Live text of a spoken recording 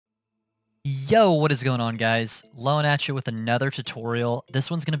Yo, what is going on, guys? Lone at you with another tutorial.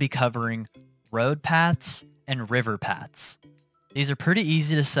 This one's going to be covering road paths and river paths. These are pretty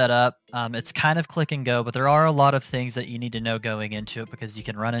easy to set up. It's kind of click and go, but there are a lot of things that you need to know going into it because you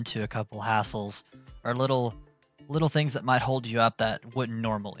can run into a couple hassles or little things that might hold you up that wouldn't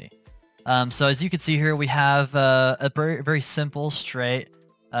normally. So as you can see here, we have a very simple, straight,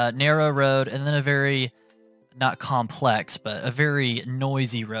 narrow road, and then a very not complex, but a very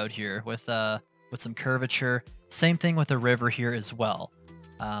noisy road here with some curvature. Same thing with the river here as well.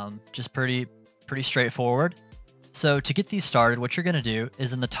 Just pretty straightforward. So to get these started, what you're going to do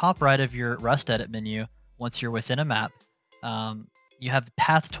is in the top right of your RustEdit menu, once you're within a map, you have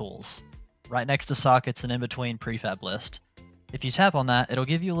path tools right next to sockets and in between prefab list. If you tap on that, it'll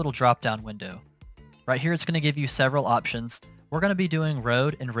give you a little drop down window. Right here, it's going to give you several options. We're going to be doing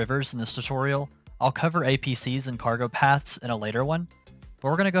road and rivers in this tutorial. I'll cover APCs and cargo paths in a later one, but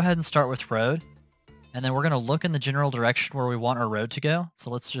we're going to go ahead and start with road, and then we're going to look in the general direction where we want our road to go.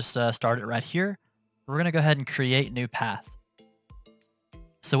 So let's just start it right here. We're going to go ahead and create new path.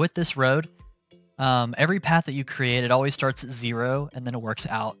 So with this road, every path that you create, it always starts at 0, and then it works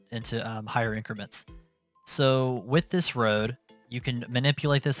out into higher increments. So with this road, you can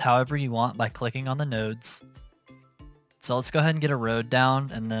manipulate this however you want by clicking on the nodes. So let's go ahead and get a road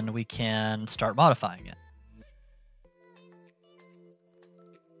down, and then we can start modifying it.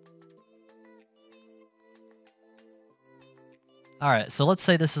 Alright, so let's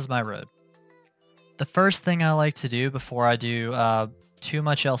say this is my road. The first thing I like to do before I do too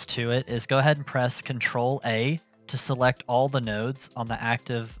much else to it is go ahead and press Control A to select all the nodes on the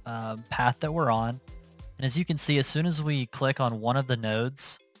active path that we're on. And as you can see, as soon as we click on one of the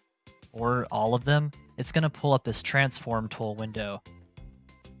nodes, or all of them, it's going to pull up this transform tool window.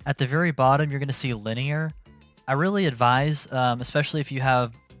 At the very bottom, you're going to see linear. I really advise, especially if you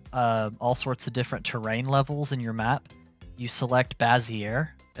have all sorts of different terrain levels in your map, you select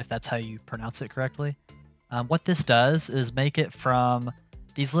Bezier, if that's how you pronounce it correctly. What this does is make it from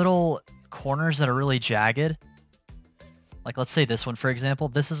these little corners that are really jagged. Like let's say this one, for example,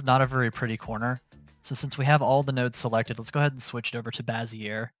 this is not a very pretty corner. So since we have all the nodes selected, let's go ahead and switch it over to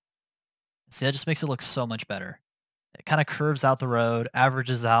Bezier. See, that just makes it look so much better. It kind of curves out the road,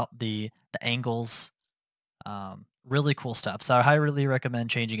 averages out the angles. Really cool stuff. So I highly recommend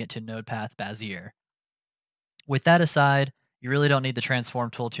changing it to Node Path Bezier. With that aside, you really don't need the transform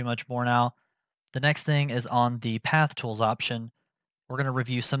tool too much more now. The next thing is on the path tools option. We're going to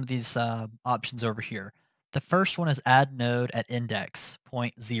review some of these options over here. The first one is add node at index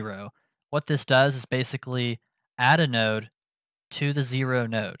 0.0. What this does is basically add a node to the 0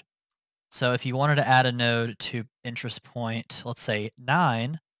 node. So if you wanted to add a node to interest point, let's say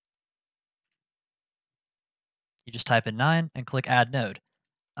 9, you just type in 9 and click add node.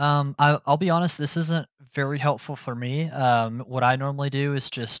 I'll be honest, this isn't very helpful for me. What I normally do is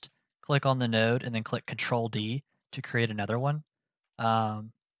just click on the node and then click Control D to create another one.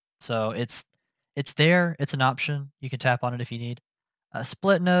 So it's there. It's an option. You can tap on it if you need.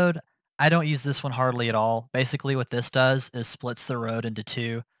 Split node, I don't use this one hardly at all. Basically what this does is splits the road into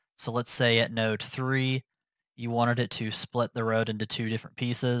 2. So let's say at node 3, you wanted it to split the road into 2 different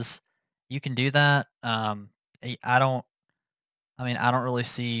pieces. You can do that. I don't really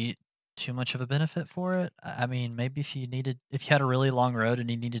see too much of a benefit for it. I mean, maybe if you had a really long road and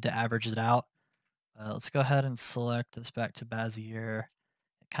you needed to average it out. Let's go ahead and select this back to Bezier.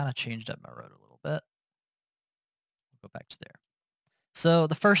 It kind of changed up my road a little bit. We'll go back to there. So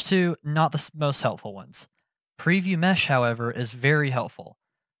the first two, not the most helpful ones. Preview mesh, however, is very helpful.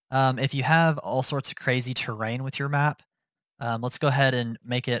 If you have all sorts of crazy terrain with your map, let's go ahead and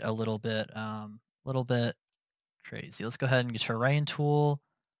make it a little bit crazy. Let's go ahead and get terrain tool,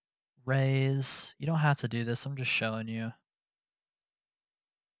 raise. You don't have to do this. I'm just showing you.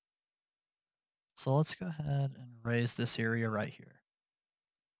 So let's go ahead and raise this area right here.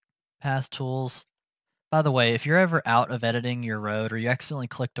 Path tools. By the way, if you're ever out of editing your road or you accidentally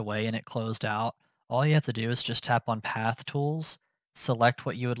clicked away and it closed out, all you have to do is just tap on path tools, select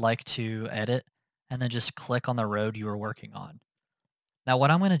what you would like to edit, and then just click on the road you were working on. Now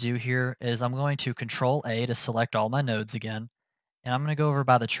what I'm going to do here is I'm going to Control A to select all my nodes again, and I'm going to go over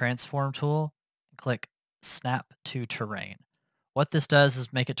by the transform tool and click snap to terrain. What this does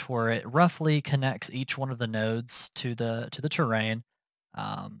is make it to where it roughly connects each one of the nodes to the terrain.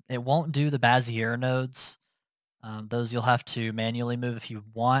 It won't do the Bezier nodes. Those you'll have to manually move if you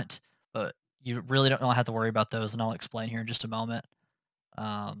want, but you really don't have to worry about those, and I'll explain here in just a moment.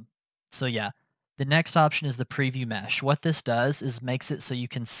 So yeah, the next option is the preview mesh. What this does is makes it so you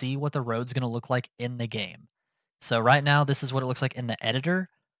can see what the road's going to look like in the game. So right now, this is what it looks like in the editor.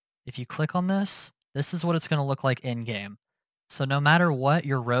 If you click on this, this is what it's going to look like in game. So no matter what,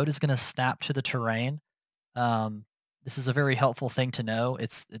 your road is going to snap to the terrain. Um, this is a very helpful thing to know.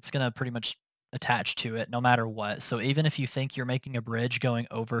 It's going to pretty much attach to it no matter what. So even if you think you're making a bridge going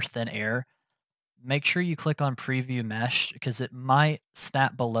over thin air, make sure you click on preview mesh because it might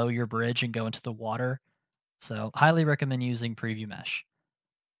snap below your bridge and go into the water. So highly recommend using preview mesh.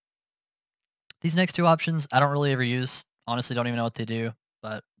 These next two options, I don't really ever use. Honestly, don't even know what they do,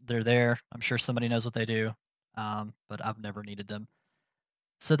 but they're there. I'm sure somebody knows what they do, but I've never needed them.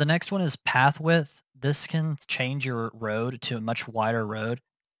 So the next one is path width. This can change your road to a much wider road.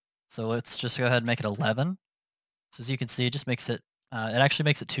 So let's just go ahead and make it 11. So as you can see, it just makes it, it actually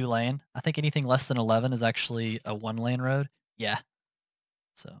makes it 2-lane. I think anything less than 11 is actually a 1-lane road. Yeah.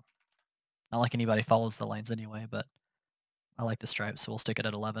 So not like anybody follows the lanes anyway, but I like the stripes, so we'll stick it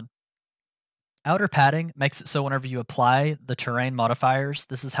at 11. Outer padding makes it so whenever you apply the terrain modifiers,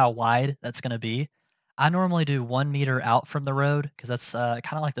 this is how wide that's going to be. I normally do 1 meter out from the road because that's kind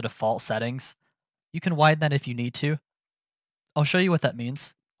of like the default settings. You can widen that if you need to. I'll show you what that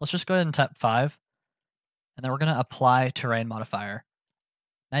means. Let's just go ahead and tap 5, and then we're going to apply terrain modifier.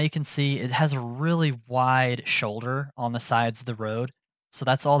 Now you can see it has a really wide shoulder on the sides of the road. So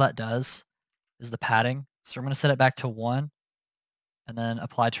that's all that does is the padding. So I'm going to set it back to 1 and then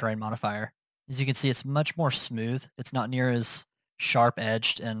apply terrain modifier. As you can see, it's much more smooth. It's not near as sharp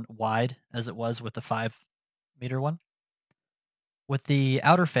edged and wide as it was with the 5-meter one. With the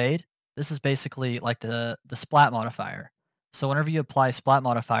outer fade, this is basically like the splat modifier. So whenever you apply splat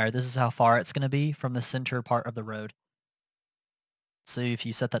modifier, this is how far it's going to be from the center part of the road. So if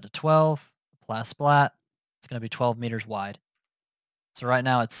you set that to 12, apply splat, it's going to be 12 meters wide. So right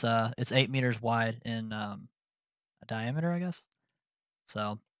now it's 8 meters wide in a diameter, I guess.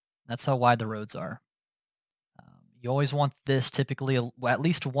 So that's how wide the roads are. You always want this typically at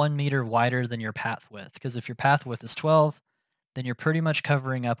least 1 meter wider than your path width, because if your path width is 12, then you're pretty much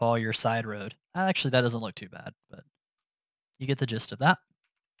covering up all your side road. Actually, that doesn't look too bad, but you get the gist of that.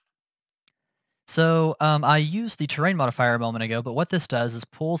 So I used the terrain modifier a moment ago, but what this does is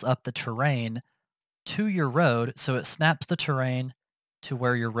pulls up the terrain to your road, so it snaps the terrain to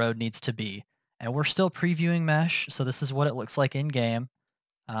where your road needs to be. And we're still previewing mesh, so this is what it looks like in game.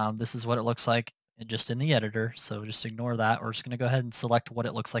 This is what it looks like just in the editor, so just ignore that. We're just going to go ahead and select what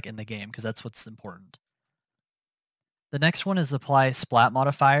it looks like in the game because that's what's important. The next one is apply splat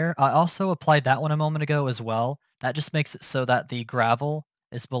modifier. I also applied that one a moment ago as well. That just makes it so that the gravel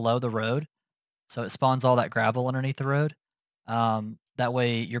is below the road. So it spawns all that gravel underneath the road. That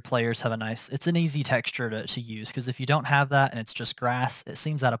way your players have it's an easy texture to use because if you don't have that and it's just grass, it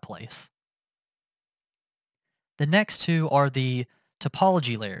seems out of place. The next two are the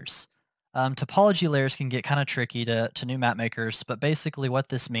topology layers. Topology layers can get kind of tricky to new map makers, but basically what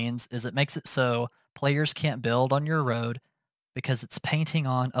this means is it makes it so players can't build on your road because it's painting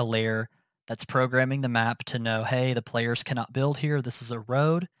on a layer that's programming the map to know, hey, the players cannot build here. This is a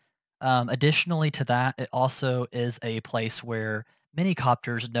road. Additionally to that, it also is a place where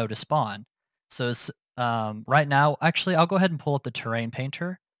minicopters know to spawn. So right now, actually, I'll go ahead and pull up the terrain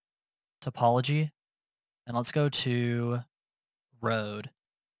painter topology, and let's go to road.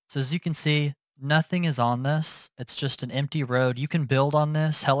 So as you can see, nothing is on this. It's just an empty road. You can build on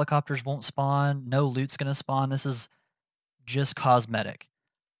this. Helicopters won't spawn. No loot's going to spawn. This is just cosmetic.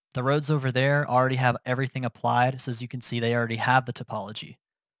 The roads over there already have everything applied. So as you can see, they already have the topology.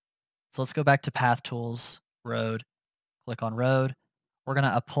 So let's go back to Path Tools, Road, click on Road. We're going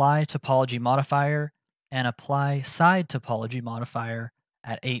to apply topology modifier and apply side topology modifier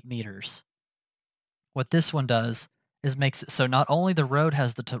at 8 meters. What this one does is makes it so not only the road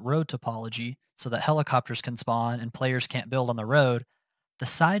has the road topology so that helicopters can spawn and players can't build on the road, the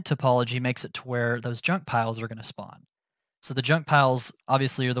side topology makes it to where those junk piles are going to spawn. So the junk piles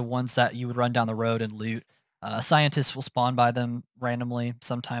obviously are the ones that you would run down the road and loot. Scientists will spawn by them randomly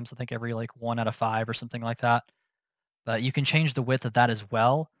sometimes, I think every like 1 out of 5 or something like that. But you can change the width of that as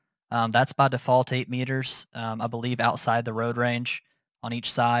well. That's by default 8 meters, I believe outside the road range on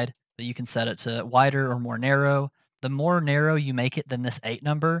each side, but you can set it to wider or more narrow. The more narrow you make it than this 8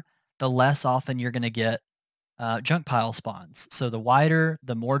 number, the less often you're going to get junk pile spawns. So the wider,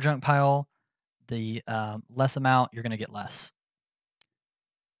 the more junk pile, the less amount, you're going to get less.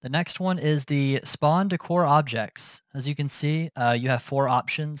 The next one is the spawn decor objects. As you can see, you have 4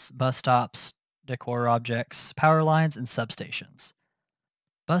 options: bus stops, decor objects, power lines, and substations.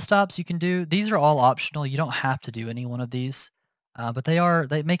 Bus stops you can do, these are all optional. You don't have to do any one of these, but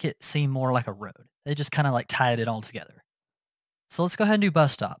they make it seem more like a road. They just kind of like tied it all together. So let's go ahead and do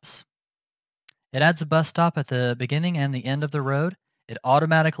bus stops. It adds a bus stop at the beginning and the end of the road. it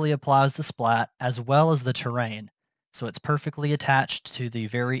automatically applies the splat as well as the terrain. So it's perfectly attached to the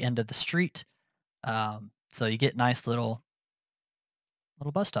very end of the street. So you get nice little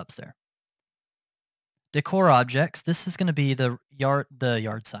bus stops there. Decor objects, this is going to be the yard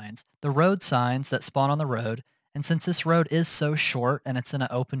signs, the road signs that spawn on the road. And since this road is so short and it's in an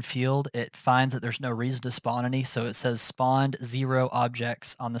open field, it finds that there's no reason to spawn any, so it says spawned 0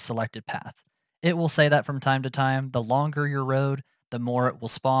 objects on the selected path. It will say that from time to time. The longer your road, the more it will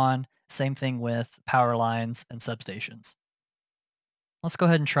spawn. Same thing with power lines and substations. Let's go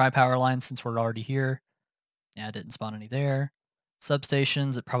ahead and try power lines since we're already here. Yeah, it didn't spawn any there.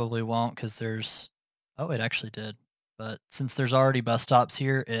 Substations, it probably won't because there's... Oh, it actually did. But since there's already bus stops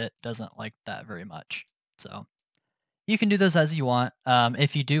here, it doesn't like that very much. So you can do those as you want.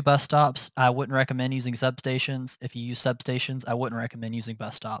 If you do bus stops, I wouldn't recommend using substations. If you use substations, I wouldn't recommend using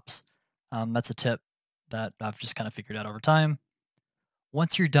bus stops. That's a tip that I've just kind of figured out over time.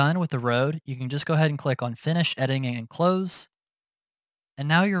 Once you're done with the road, you can just go ahead and click on Finish, Editing, and Close. And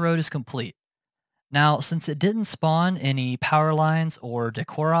now your road is complete. Now, since it didn't spawn any power lines or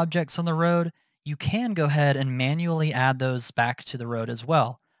decor objects on the road, you can go ahead and manually add those back to the road as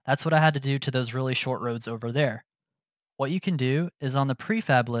well. That's what I had to do to those really short roads over there. What you can do is on the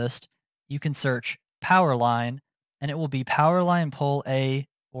prefab list, you can search power line, and it will be power line pole A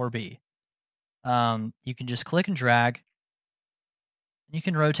or B. You can just click and drag, and you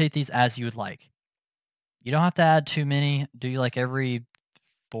can rotate these as you would like. You don't have to add too many. Do like every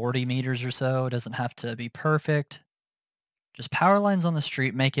 40 meters or so. It doesn't have to be perfect. Just power lines on the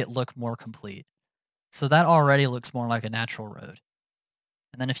street make it look more complete. So that already looks more like a natural road.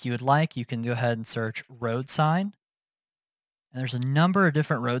 And then if you would like, you can go ahead and search road sign. And there's a number of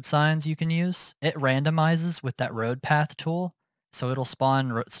different road signs you can use. It randomizes with that road path tool. So it'll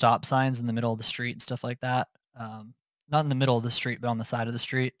spawn stop signs in the middle of the street and stuff like that. Not in the middle of the street, but on the side of the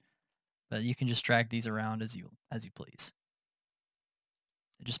street. But you can just drag these around as you please.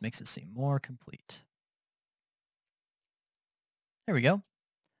 It just makes it seem more complete. There we go.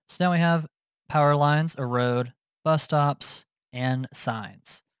 So now we have power lines, a road, bus stops, and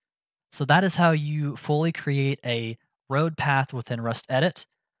signs. So that is how you fully create a road path within RustEdit.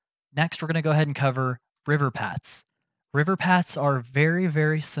 Next, we're going to go ahead and cover river paths. River paths are very,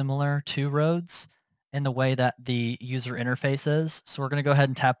 very similar to roads in the way that the user interface is. So we're going to go ahead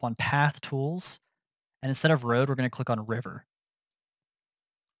and tap on Path Tools. And instead of road, we're going to click on river.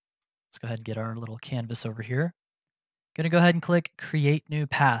 Let's go ahead and get our little canvas over here. Going to go ahead and click Create New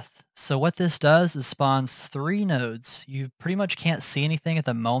Path. So what this does is spawns 3 nodes. You pretty much can't see anything at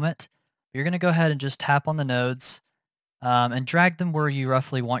the moment. You're going to go ahead and just tap on the nodes and drag them where you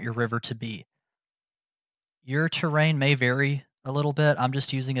roughly want your river to be. Your terrain may vary a little bit. I'm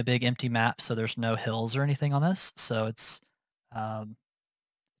just using a big empty map, so there's no hills or anything on this. So it's kind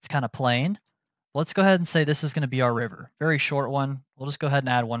of plain. Let's go ahead and say this is going to be our river. Very short one. We'll just go ahead and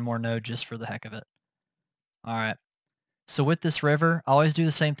add one more node just for the heck of it. All right. So with this river, I always do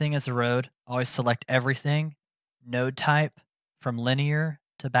the same thing as a road. Always select everything, node type, from linear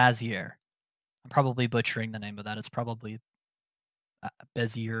to Bezier. I'm probably butchering the name of that. It's probably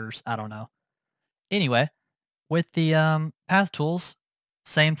Beziers. I don't know. Anyway, with the path tools,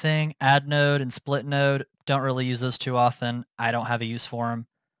 same thing. Add node and split node. Don't really use those too often. I don't have a use for them.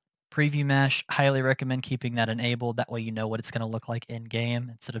 Preview mesh, highly recommend keeping that enabled. That way you know what it's going to look like in game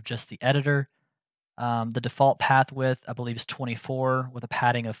instead of just the editor. The default path width, I believe, is 24 with a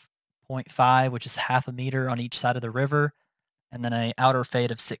padding of 0.5, which is half a meter on each side of the river, and then an outer fade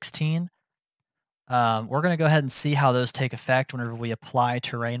of 16. We're going to go ahead and see how those take effect whenever we apply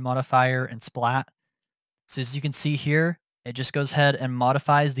terrain modifier and splat. So as you can see here, it just goes ahead and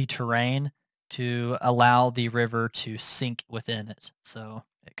modifies the terrain to allow the river to sink within it. So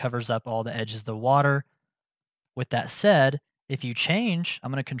it covers up all the edges of the water. With that said, if you change, I'm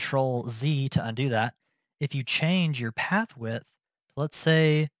going to Control Z to undo that. If you change your path width, let's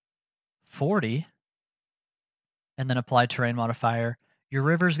say 40, and then apply terrain modifier, your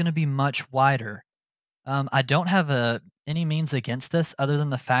river is going to be much wider. I don't have any means against this other than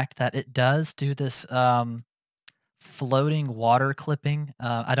the fact that it does do this floating water clipping.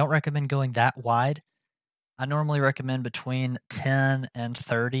 I don't recommend going that wide. I normally recommend between 10 and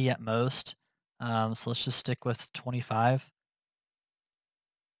 30 at most. So let's just stick with 25.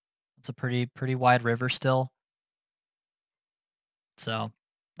 It's a pretty wide river still. So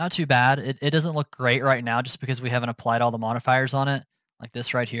not too bad. It doesn't look great right now just because we haven't applied all the modifiers on it, like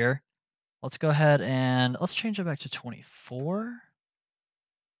this right here. Let's go ahead and let's change it back to 24.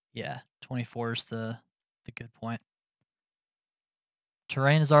 Yeah, 24 is the good point.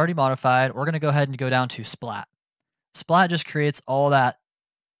 Terrain is already modified. We're going to go ahead and go down to splat. Splat just creates all that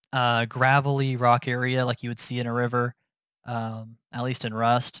gravelly rock area like you would see in a river, at least in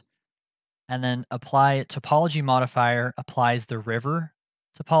Rust. And then apply topology modifier applies the river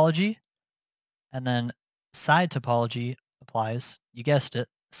topology, and then side topology applies, you guessed it,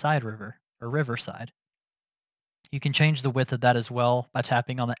 side river or riverside. You can change the width of that as well by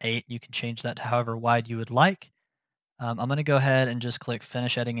tapping on the 8. You can change that to however wide you would like. I'm going to go ahead and just click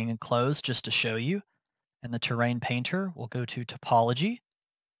Finish Editing and Close just to show you. And the Terrain Painter, we'll go to Topology.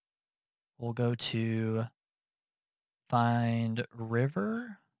 We'll go to Find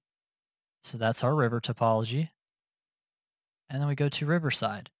River. So that's our river topology. And then we go to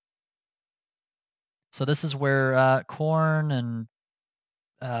Riverside. So this is where corn and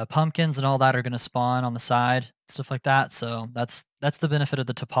pumpkins and all that are going to spawn on the side, stuff like that. So that's the benefit of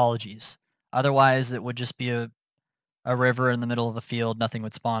the topologies. Otherwise, it would just be a river in the middle of the field. Nothing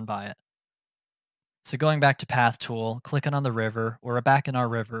would spawn by it. So going back to Path Tool, clicking on the river, we're back in our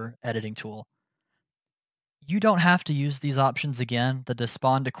river editing tool. You don't have to use these options again, the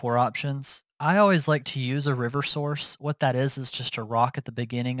despawn decor options. I always like to use a river source. What that is just a rock at the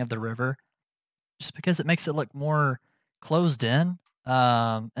beginning of the river, just because it makes it look more closed in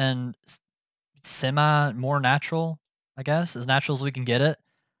and semi more natural, I guess, as natural as we can get it.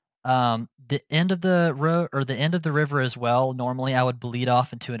 The end of the road or the end of the river as well, normally I would bleed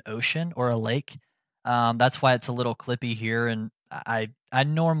off into an ocean or a lake. That's why it's a little clippy here, and I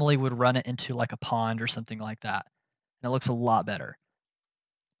normally would run it into like a pond or something like that, and it looks a lot better.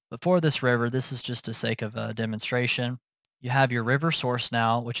 But for this river, this is just a sake of a demonstration. You have your river source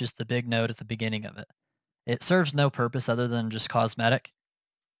now, which is the big node at the beginning of it. It serves no purpose other than just cosmetic.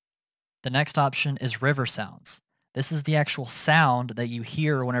 The next option is river sounds. This is the actual sound that you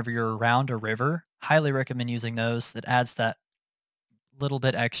hear whenever you're around a river. Highly recommend using those. It adds that little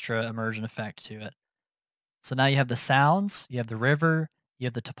bit extra immersion effect to it. So now you have the sounds, you have the river, you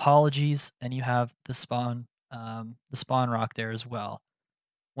have the topologies, and you have the spawn rock there as well.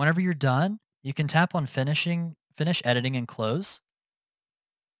 Whenever you're done, you can tap on finish editing and close.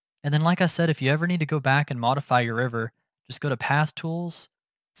 And then like I said, if you ever need to go back and modify your river, just go to Path Tools,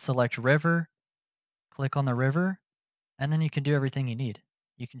 select River, click on the river, and then you can do everything you need.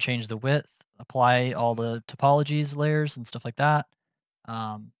 You can change the width, apply all the topologies layers and stuff like that.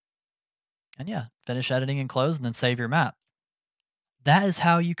 And yeah, finish editing and close and then save your map. That is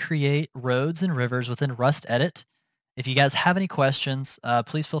how you create roads and rivers within RustEdit. If you guys have any questions,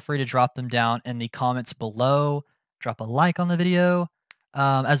 please feel free to drop them down in the comments below. Drop a like on the video,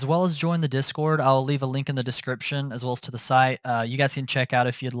 as well as join the Discord. I'll leave a link in the description as well as to the site. You guys can check out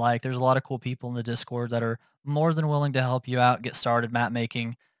if you'd like. There's a lot of cool people in the Discord that are more than willing to help you out, get started map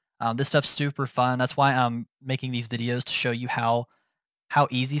making. This stuff's super fun. That's why I'm making these videos to show you how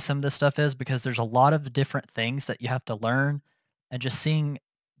easy some of this stuff is, because there's a lot of different things that you have to learn, and just seeing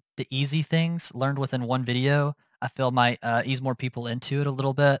the easy things learned within one video, I feel might ease more people into it a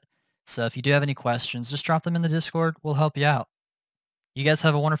little bit. So if you do have any questions, just drop them in the Discord. We'll help you out. You guys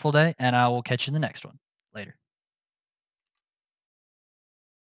have a wonderful day, and I will catch you in the next one.